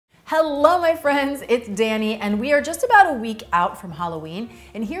Hello my friends, it's Danny and we are just about a week out from Halloween,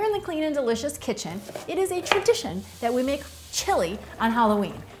 and here in the Clean and Delicious kitchen, it is a tradition that we make chili on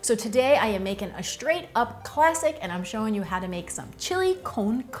Halloween. So today I am making a straight up classic and I'm showing you how to make some chili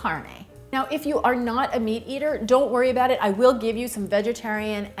con carne. Now, if you are not a meat eater, don't worry about it. I will give you some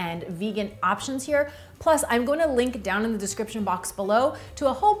vegetarian and vegan options here. Plus, I'm going to link down in the description box below to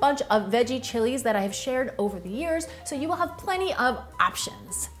a whole bunch of veggie chilies that I have shared over the years, so you will have plenty of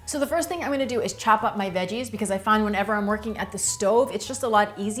options. So the first thing I'm gonna do is chop up my veggies because I find whenever I'm working at the stove, it's just a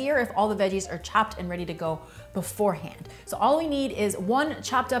lot easier if all the veggies are chopped and ready to go beforehand. So all we need is 1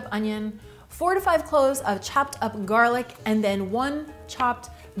 chopped up onion, 4 to 5 cloves of chopped up garlic, and then 1 chopped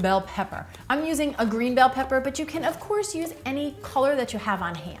bell pepper. I'm using a green bell pepper, but you can of course use any color that you have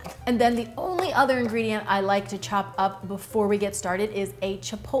on hand. And then the only other ingredient I like to chop up before we get started is a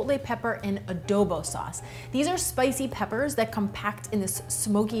chipotle pepper in adobo sauce. These are spicy peppers that compact in this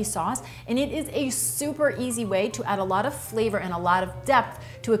smoky sauce, and it is a super easy way to add a lot of flavor and a lot of depth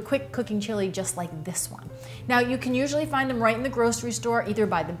to a quick cooking chili just like this one. Now you can usually find them right in the grocery store, either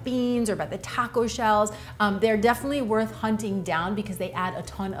by the beans or by the taco shells. They're definitely worth hunting down because they add a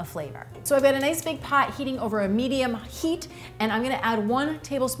ton of flavor. So I've got a nice big pot heating over a medium heat, and I'm gonna add 1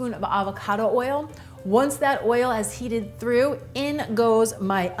 tablespoon of avocado oil. Once that oil has heated through, in goes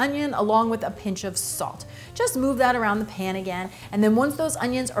my onion along with a pinch of salt. Just move that around the pan again, and then once those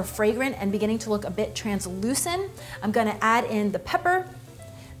onions are fragrant and beginning to look a bit translucent, I'm gonna add in the pepper,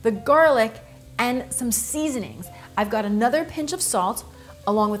 the garlic, and some seasonings. I've got another pinch of salt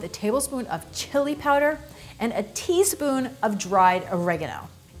along with a tablespoon of chili powder and a teaspoon of dried oregano.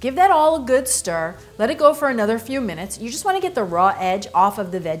 Give that all a good stir, let it go for another few minutes. You just want to get the raw edge off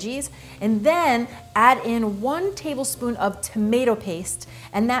of the veggies, and then add in 1 tablespoon of tomato paste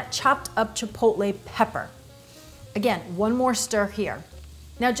and that chopped up chipotle pepper. Again, one more stir here.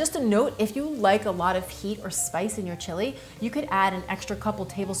 Now just a note, if you like a lot of heat or spice in your chili, you could add an extra couple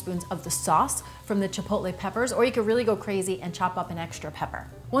tablespoons of the sauce from the chipotle peppers, or you could really go crazy and chop up an extra pepper.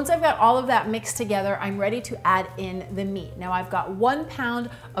 Once I've got all of that mixed together, I'm ready to add in the meat. Now I've got 1 pound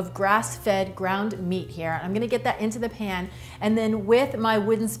of grass-fed ground meat here. I'm gonna get that into the pan, and then with my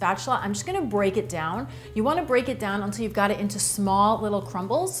wooden spatula, I'm just gonna break it down. You wanna break it down until you've got it into small little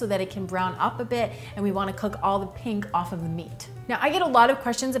crumbles so that it can brown up a bit, and we wanna cook all the pink off of the meat. Now I get a lot of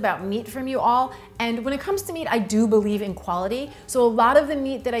questions about meat from you all, and when it comes to meat, I do believe in quality. So a lot of the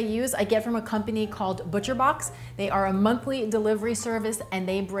meat that I use, I get from a company called ButcherBox. They are a monthly delivery service, and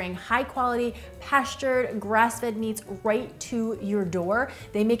they bring high quality, pastured, grass-fed meats right to your door.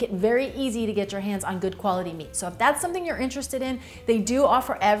 They make it very easy to get your hands on good quality meat. So if that's something you're interested in, they do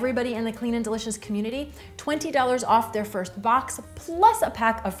offer everybody in the Clean and Delicious community $20 off their first box, plus a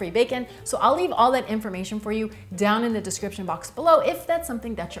pack of free bacon. So I'll leave all that information for you down in the description box below if that's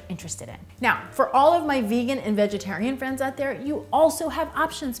something that you're interested in. Now, for all of my vegan and vegetarian friends out there, you also have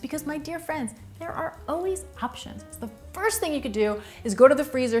options because, my dear friends, there are always options. So the first thing you could do is go to the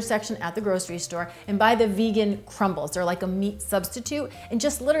freezer section at the grocery store and buy the vegan crumbles. They're like a meat substitute, and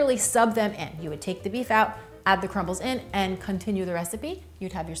just literally sub them in. You would take the beef out, add the crumbles in, and continue the recipe.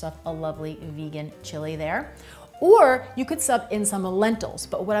 You'd have yourself a lovely vegan chili there. Or you could sub in some lentils,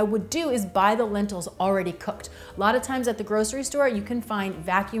 but what I would do is buy the lentils already cooked. A lot of times at the grocery store, you can find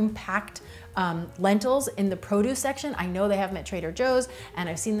vacuum packed lentils in the produce section. I know they have them at Trader Joe's, and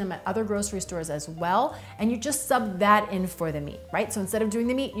I've seen them at other grocery stores as well. And you just sub that in for the meat, right? So instead of doing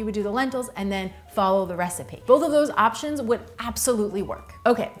the meat, you would do the lentils and then follow the recipe. Both of those options would absolutely work.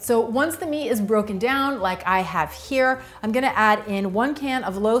 Okay, so once the meat is broken down, like I have here, I'm gonna add in 1 can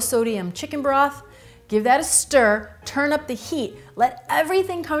of low sodium chicken broth. Give that a stir, turn up the heat, let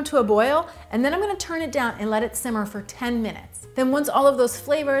everything come to a boil, and then I'm gonna turn it down and let it simmer for 10 minutes. Then once all of those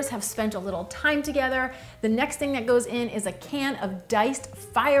flavors have spent a little time together, the next thing that goes in is a can of diced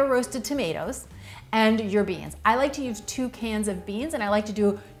fire roasted tomatoes and your beans. I like to use 2 cans of beans, and I like to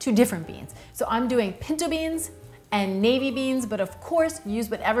do 2 different beans. So I'm doing pinto beans and navy beans, but of course use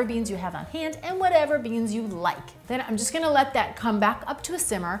whatever beans you have on hand and whatever beans you like. Then I'm just gonna let that come back up to a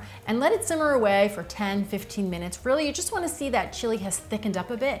simmer and let it simmer away for 10-15 minutes. Really, you just wanna see that chili has thickened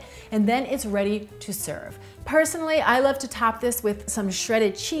up a bit, and then it's ready to serve. Personally, I love to top this with some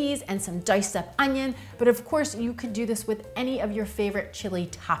shredded cheese and some diced up onion, but of course you could do this with any of your favorite chili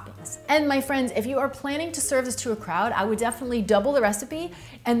toppings. And my friends, if you are planning to serve this to a crowd, I would definitely double the recipe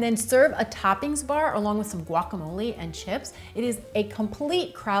and then serve a toppings bar along with some guacamole and chips. It is a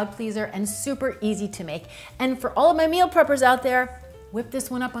complete crowd pleaser and super easy to make. And for all of my meal preppers out there, whip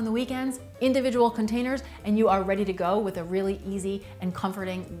this one up on the weekends, individual containers, and you are ready to go with a really easy and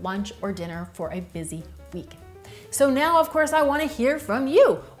comforting lunch or dinner for a busy week. So now, of course, I want to hear from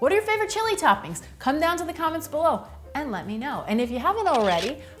you. What are your favorite chili toppings? Come down to the comments below and let me know. And if you haven't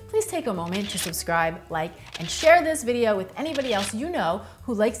already, please take a moment to subscribe, like, and share this video with anybody else you know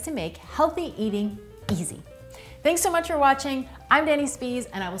who likes to make healthy eating easy. Thanks so much for watching. I'm Danny Spies,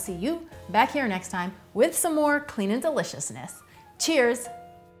 and I will see you back here next time with some more clean and deliciousness. Cheers.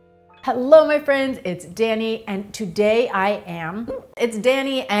 Hello, my friends, it's Danny, and today it's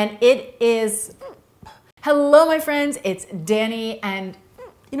Danny, and it is, hello, my friends, it's Danny, and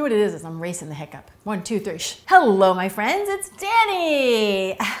you know what it is I'm racing the hiccup. 1, 2, 3. Hello, my friends, it's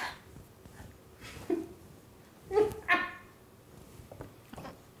Danny.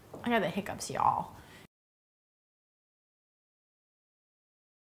 I got the hiccups, y'all.